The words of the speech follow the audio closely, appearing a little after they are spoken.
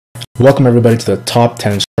Welcome everybody to the top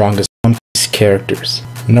 10 strongest One Piece characters.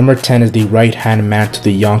 Number 10 is the right-hand man to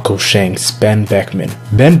the Yonko Shanks, Ben Beckman.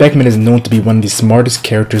 Ben Beckman is known to be one of the smartest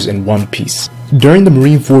characters in One Piece. During the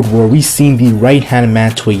Marineford War, we seen the right-hand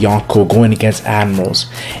man to a Yonko going against admirals,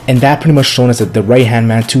 and that pretty much shown us that the right-hand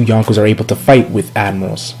man to Yonkos are able to fight with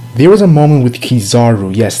admirals. There was a moment with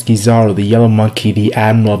Kizaru, yes, Kizaru, the yellow monkey, the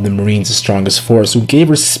admiral of the Marines, the strongest force, who gave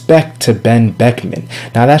respect to Ben Beckman.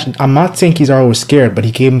 Now, I'm not saying Kizaru was scared, but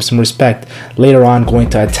he gave him some respect later on going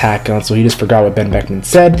to attack him, so he just forgot what Ben Beckman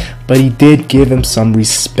said, but he did give him some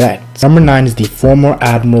respect. Number 9 is the former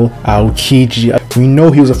Admiral Aokiji. We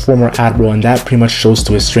know he was a former admiral, and that pretty much shows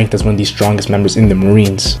to his strength as one of the strongest members in the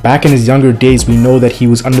Marines. Back in his younger days, we know that he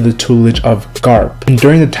was under the tutelage of Garp, and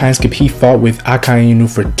during the time skip, he fought with Akainu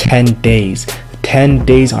for 10 days. 10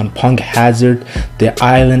 days on Punk Hazard, the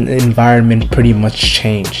island environment pretty much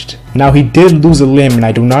changed. Now, he did lose a limb, and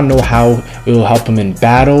I do not know how it will help him in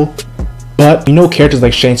battle, but we know characters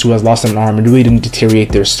like Shanks, who has lost an arm, and really didn't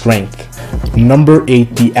deteriorate their strength. Number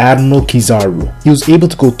 8, the Admiral Kizaru. He was able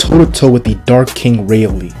to go toe-to-toe with the Dark King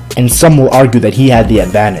Rayleigh, and some will argue that he had the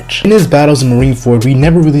advantage. In his battles in Marineford, we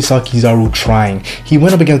never really saw Kizaru trying. He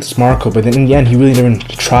went up against Marco, but then in the end, he really didn't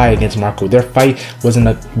try against Marco. Their fight was in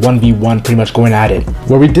a 1v1, pretty much going at it,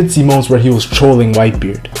 where we did see moments where he was trolling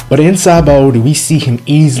Whitebeard. But in Sabaody, we see him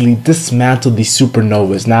easily dismantle the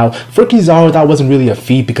supernovas. Now, for Kizaru, that wasn't really a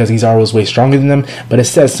feat because Kizaru was way stronger than them, but it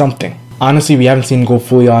says something. Honestly, we haven't seen him go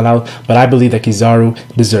fully all out, but I believe that Kizaru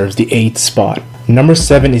deserves the 8th spot. Number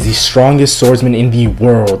 7 is the strongest swordsman in the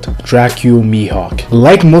world, Dracul Mihawk.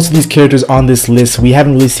 Like most of these characters on this list, we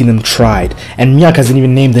haven't really seen them tried, and Mihawk hasn't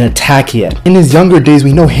even named an attack yet. In his younger days,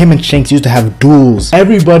 we know him and Shanks used to have duels.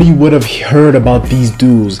 Everybody would have heard about these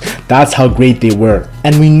duels. That's how great they were.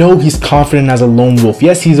 And we know he's confident as a lone wolf.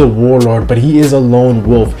 Yes, he's a warlord, but he is a lone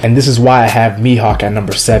wolf, and this is why I have Mihawk at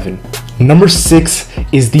number 7. Number 6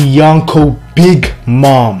 is the Yonko Big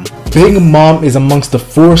Mom. Big Mom is amongst the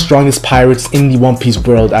 4 strongest pirates in the One Piece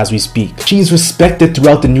world as we speak. She is respected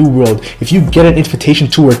throughout the New World. If you get an invitation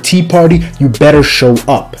to her tea party, you better show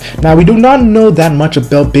up. Now, we do not know that much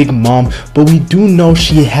about Big Mom, but we do know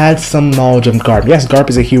she had some knowledge of Garp. Yes, Garp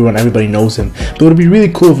is a hero and everybody knows him, but it would be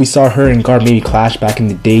really cool if we saw her and Garp maybe clash back in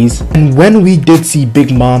the days. And when we did see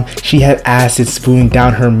Big Mom, she had acid spewing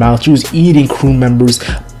down her mouth. She was eating crew members.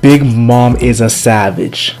 Big Mom is a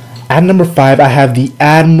savage. At number 5, I have the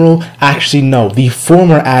the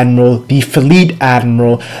former Admiral, the Fleet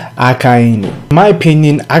Admiral, Akainu. In my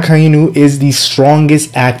opinion, Akainu is the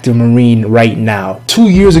strongest active Marine right now. 2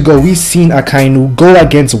 years ago, we seen Akainu go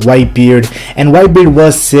against Whitebeard, and Whitebeard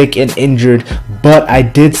was sick and injured, but I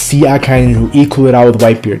did see Akainu equal it out with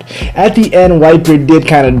Whitebeard. At the end, Whitebeard did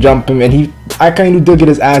kind of jump him, and Akainu did get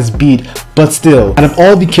his ass beat, but still, out of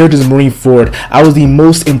all the characters in Marineford, I was the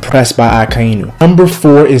most impressed by Akainu. Number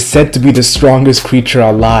 4 is said to be the strongest creature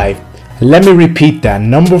alive. Let me repeat that.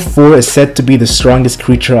 Number 4 is said to be the strongest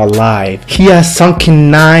creature alive. He has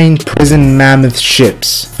sunken 9 prison mammoth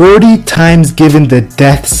ships, 30 times given the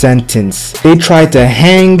death sentence. They tried to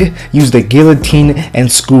hang, use the guillotine,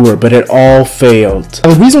 and skewer, but it all failed.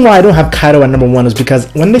 The reason why I don't have Kaido at number 1 is because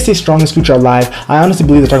when they say strongest creature alive, I honestly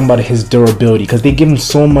believe they're talking about his durability, because they give him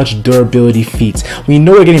so much durability feats. We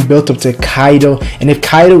know we're getting built up to Kaido, and if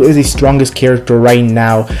Kaido is the strongest character right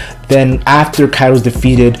now, then after Kaido's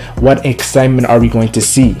defeated, what excitement are we going to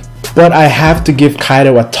see? But I have to give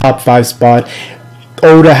Kaido a top 5 spot.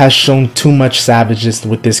 Oda has shown too much savageness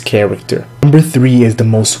with this character. Number 3 is the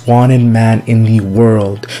most wanted man in the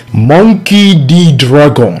world, Monkey D.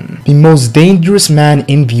 Dragon. The most dangerous man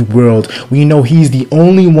in the world. We know he's the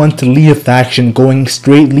only one to lead a faction going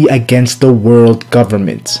straightly against the world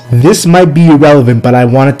government. This might be irrelevant, but I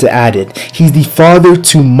wanted to add it. He's the father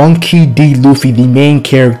to Monkey D. Luffy, the main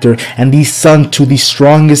character, and the son to the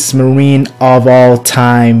strongest marine of all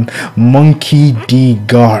time, Monkey D.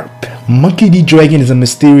 Garp. Monkey D. Dragon is a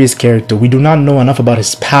mysterious character. We do not know enough about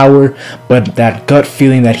his power, but that gut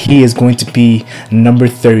feeling that he is going to be number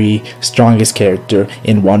 30 strongest character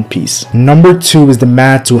in One Piece. Number 2 is the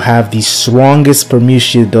man to have the strongest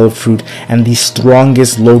Prometheus Delve Fruit and the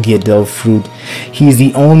strongest Logia Delve Fruit. He is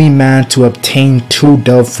the only man to obtain 2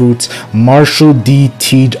 Delve Fruits, Marshall D.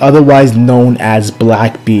 Teach, otherwise known as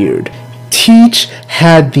Blackbeard. Teach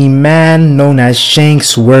had the man known as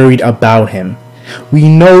Shanks worried about him. We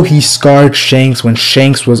know he scarred Shanks when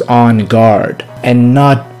Shanks was on guard and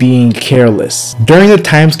not being careless. During the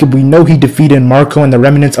time skip, we know he defeated Marco and the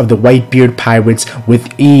remnants of the Whitebeard pirates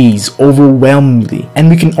with ease, overwhelmingly. And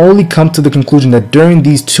we can only come to the conclusion that during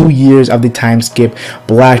these 2 years of the time skip,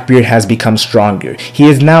 Blackbeard has become stronger. He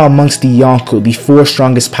is now amongst the Yonko, the 4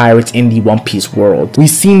 strongest pirates in the One Piece world. We've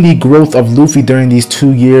seen the growth of Luffy during these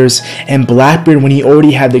 2 years, and Blackbeard, when he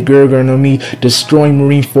already had the Gurgur no Mi, destroying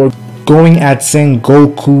Marineford, going at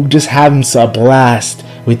Sengoku, just having a blast.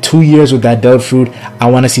 With 2 years with that Dead Fruit, I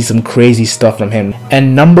want to see some crazy stuff from him.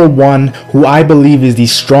 And number 1, who I believe is the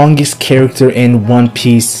strongest character in One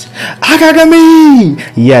Piece, Akagami!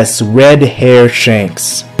 Yes, Red Hair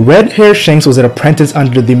Shanks. Red Hair Shanks was an apprentice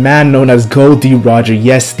under the man known as Goldie Roger,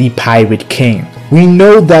 yes, the Pirate King. We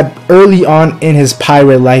know that early on in his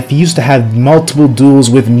pirate life, he used to have multiple duels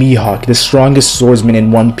with Mihawk, the strongest swordsman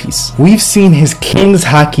in One Piece. We've seen his King's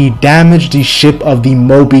Haki damage the ship of the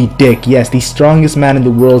Moby Dick. Yes, the strongest man in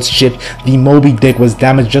the world's ship, the Moby Dick, was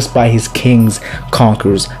damaged just by his King's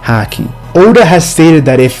Conqueror's Haki. Oda has stated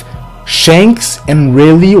that if Shanks and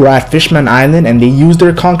Rayleigh were at Fishman Island and they used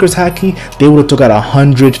their Conqueror's Haki, they would have took out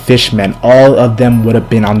 100 fishmen. All of them would have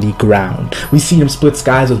been on the ground. We see them split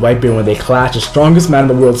skies with Whitebeard when they clash. The strongest man in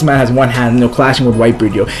the world, this man has one hand and they're clashing with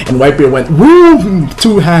Whitebeard, yo. And Whitebeard went, woo,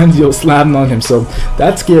 2 hands, yo, slamming on him. So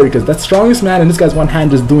that's scary because that strongest man and this guy's one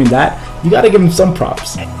hand just doing that. You gotta give him some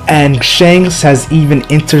props. And Shanks has even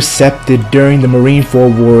intercepted during the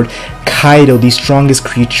Marineford War. Kaido, the strongest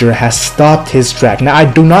creature, has stopped his track. Now, I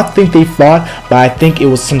do not think they fought, but I think it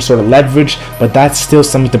was some sort of leverage, but that's still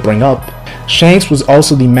something to bring up. Shanks was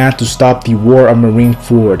also the man to stop the War of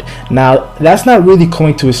Marineford. Now, that's not really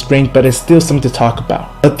going to his strength, but it's still something to talk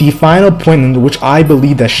about. But the final point in which I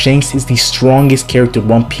believe that Shanks is the strongest character in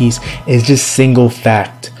One Piece is just single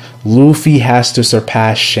fact. Luffy has to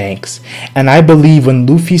surpass Shanks. And I believe when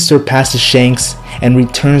Luffy surpasses Shanks and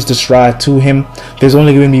returns the Straw to him, there's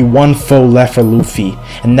only going to be one foe left for Luffy,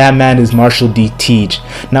 and that man is Marshall D. Teach.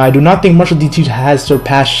 Now, I do not think Marshall D. Teach has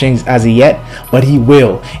surpassed Shanks as of yet, but he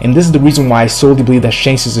will. And this is the reason why I solely believe that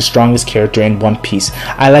Shanks is the strongest character in One Piece.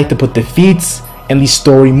 I like to put the feats and the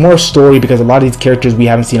story, more story, because a lot of these characters we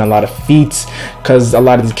haven't seen a lot of feats because a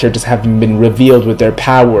lot of these characters haven't been revealed with their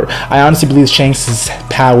power. I honestly believe Shanks'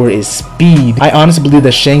 power is speed. I honestly believe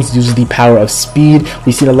that Shanks uses the power of speed.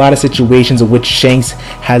 We've seen a lot of situations in which Shanks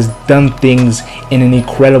has done things in an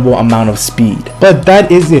incredible amount of speed. But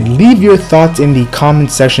that is it. Leave your thoughts in the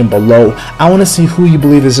comment section below. I want to see who you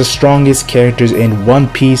believe is the strongest characters in One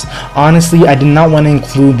Piece. Honestly, I did not want to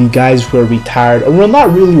include the guys who are retired, or well,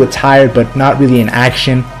 not really retired, but not really in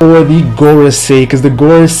action, or the Gorosei, because the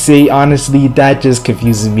Gorosei, honestly, that just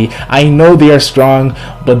confuses me. I know they are strong,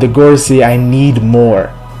 but the Gorosei, I need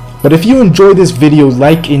more. But if you enjoyed this video,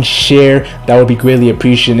 like and share, that would be greatly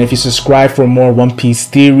appreciated. And if you subscribe for more One Piece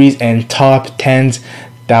theories and top 10s,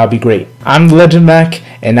 that would be great. I'm LegendMac,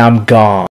 and I'm gone.